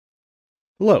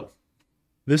Hello,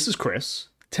 this is Chris,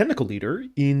 Technical Leader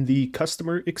in the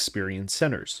Customer Experience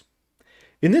Centers.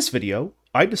 In this video,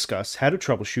 I discuss how to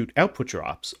troubleshoot output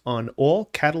drops on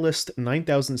all Catalyst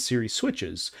 9000 series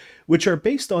switches, which are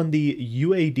based on the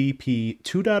Uadp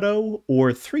 2.0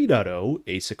 or 3.0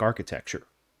 ASIC architecture.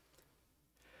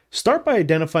 Start by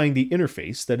identifying the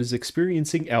interface that is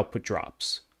experiencing output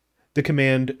drops. The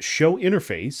command show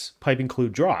interface pipe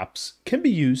include drops can be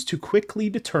used to quickly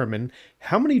determine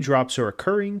how many drops are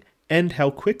occurring and how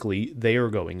quickly they are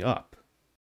going up.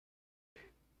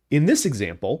 In this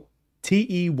example,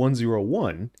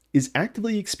 TE101 is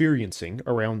actively experiencing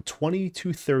around 20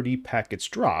 to 30 packets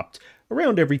dropped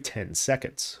around every 10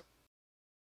 seconds.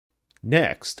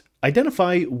 Next,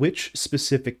 identify which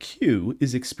specific queue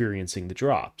is experiencing the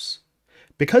drops.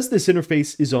 Because this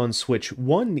interface is on switch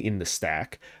 1 in the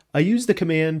stack, I use the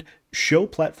command show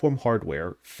platform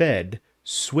hardware fed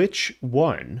switch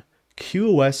 1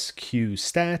 QoS Q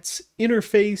stats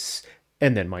interface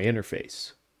and then my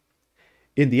interface.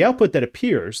 In the output that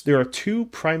appears, there are two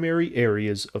primary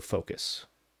areas of focus.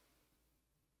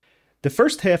 The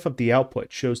first half of the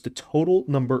output shows the total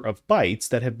number of bytes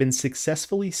that have been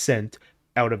successfully sent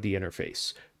out of the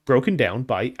interface, broken down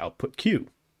by output queue.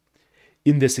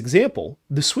 In this example,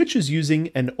 the switch is using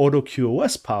an auto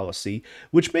QoS policy,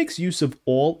 which makes use of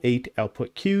all 8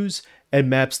 output queues and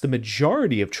maps the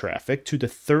majority of traffic to the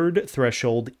third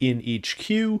threshold in each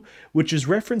queue, which is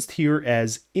referenced here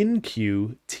as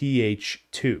in-queue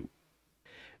TH2.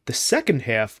 The second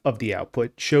half of the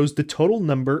output shows the total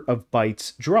number of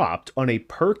bytes dropped on a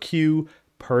per queue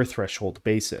per threshold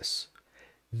basis.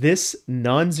 This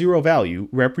non-zero value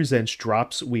represents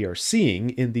drops we are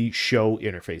seeing in the show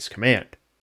interface command.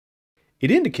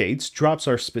 It indicates drops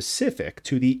are specific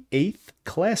to the 8th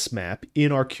class map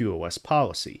in our QoS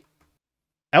policy.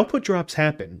 Output drops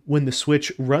happen when the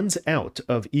switch runs out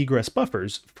of egress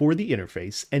buffers for the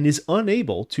interface and is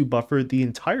unable to buffer the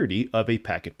entirety of a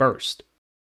packet burst.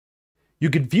 You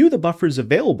can view the buffers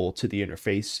available to the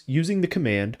interface using the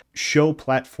command show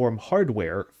platform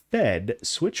hardware fed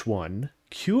switch 1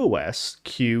 QoS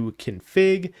Q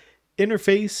config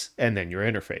interface and then your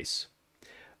interface.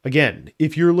 Again,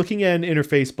 if you're looking at an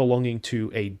interface belonging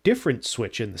to a different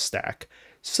switch in the stack,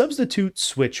 substitute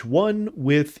switch 1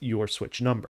 with your switch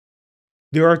number.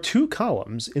 There are two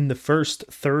columns in the first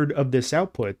third of this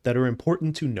output that are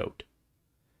important to note.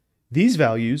 These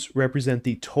values represent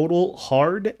the total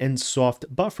hard and soft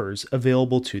buffers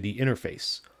available to the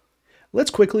interface.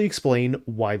 Let's quickly explain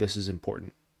why this is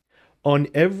important. On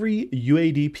every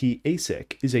Uadp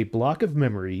ASIC is a block of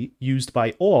memory used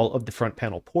by all of the front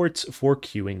panel ports for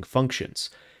queuing functions.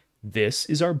 This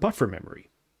is our buffer memory.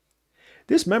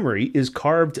 This memory is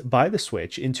carved by the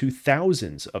switch into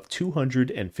thousands of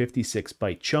 256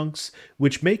 byte chunks,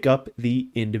 which make up the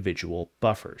individual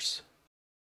buffers.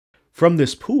 From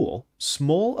this pool,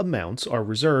 small amounts are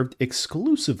reserved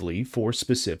exclusively for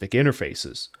specific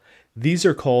interfaces. These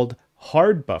are called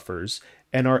hard buffers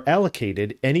and are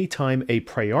allocated anytime a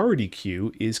priority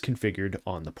queue is configured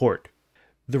on the port.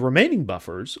 The remaining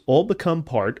buffers all become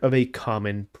part of a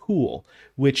common pool,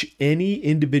 which any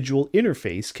individual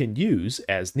interface can use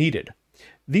as needed.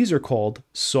 These are called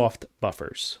soft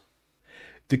buffers.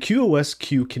 The QoS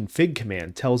Q config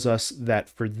command tells us that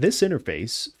for this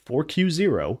interface, for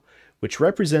Q0, which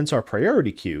represents our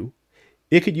priority queue,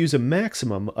 it could use a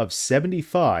maximum of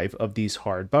 75 of these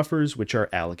hard buffers which are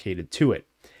allocated to it.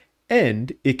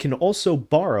 And it can also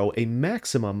borrow a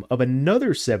maximum of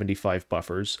another 75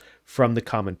 buffers from the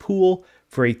common pool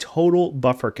for a total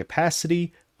buffer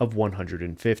capacity of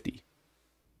 150.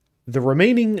 The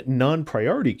remaining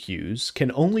non-priority queues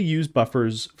can only use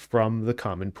buffers from the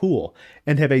common pool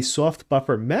and have a soft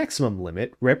buffer maximum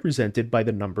limit represented by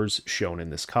the numbers shown in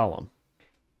this column.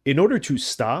 In order to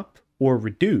stop or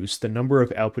reduce the number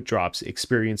of output drops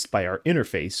experienced by our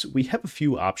interface, we have a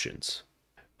few options.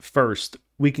 First,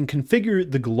 we can configure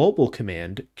the global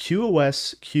command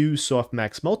QoS Q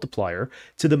softmax multiplier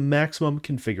to the maximum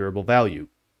configurable value.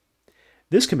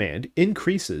 This command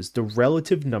increases the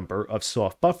relative number of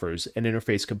soft buffers an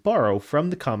interface can borrow from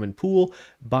the common pool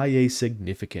by a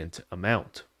significant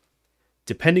amount.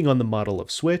 Depending on the model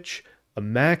of switch, a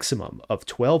maximum of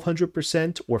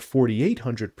 1200% or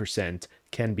 4800%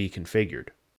 can be configured.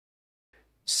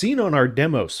 Seen on our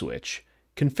demo switch,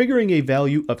 configuring a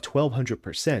value of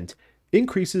 1200%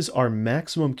 increases our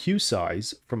maximum queue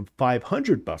size from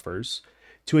 500 buffers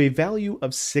to a value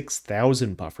of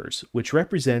 6,000 buffers, which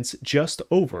represents just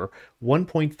over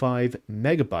 1.5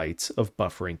 megabytes of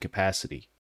buffering capacity.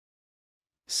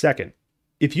 Second,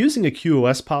 If using a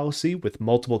QoS policy with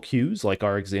multiple queues, like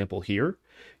our example here,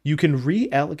 you can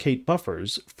reallocate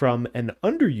buffers from an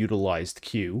underutilized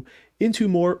queue into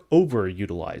more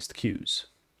overutilized queues.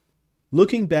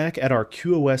 Looking back at our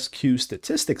QoS queue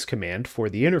statistics command for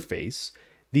the interface,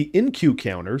 the in-queue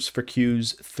counters for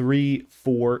queues 3,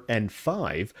 4, and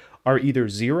 5 are either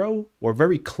 0 or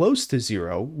very close to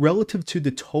 0 relative to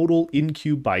the total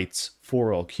in-queue bytes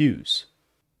for all queues.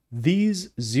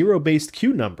 These 0-based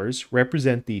queue numbers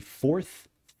represent the 4th,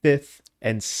 5th,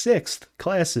 and 6th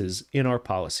classes in our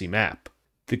policy map.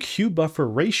 The queue buffer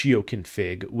ratio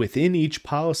config within each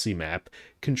policy map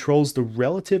controls the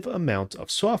relative amount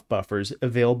of soft buffers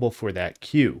available for that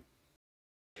queue.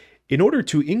 In order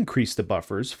to increase the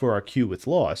buffers for our queue with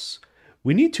loss,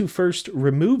 we need to first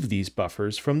remove these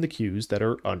buffers from the queues that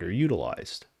are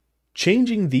underutilized.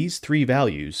 Changing these three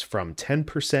values from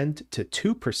 10% to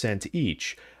 2%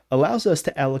 each allows us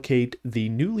to allocate the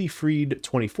newly freed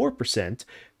 24%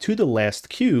 to the last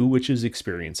queue which is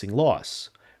experiencing loss,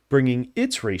 bringing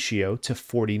its ratio to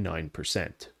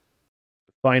 49%.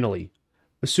 Finally,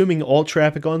 assuming all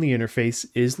traffic on the interface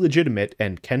is legitimate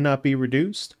and cannot be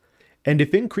reduced, and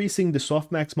if increasing the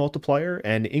softmax multiplier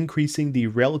and increasing the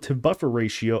relative buffer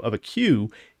ratio of a queue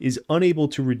is unable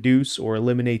to reduce or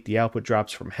eliminate the output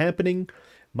drops from happening,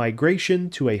 migration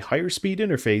to a higher speed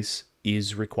interface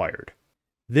is required.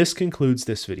 This concludes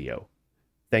this video.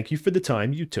 Thank you for the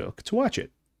time you took to watch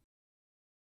it.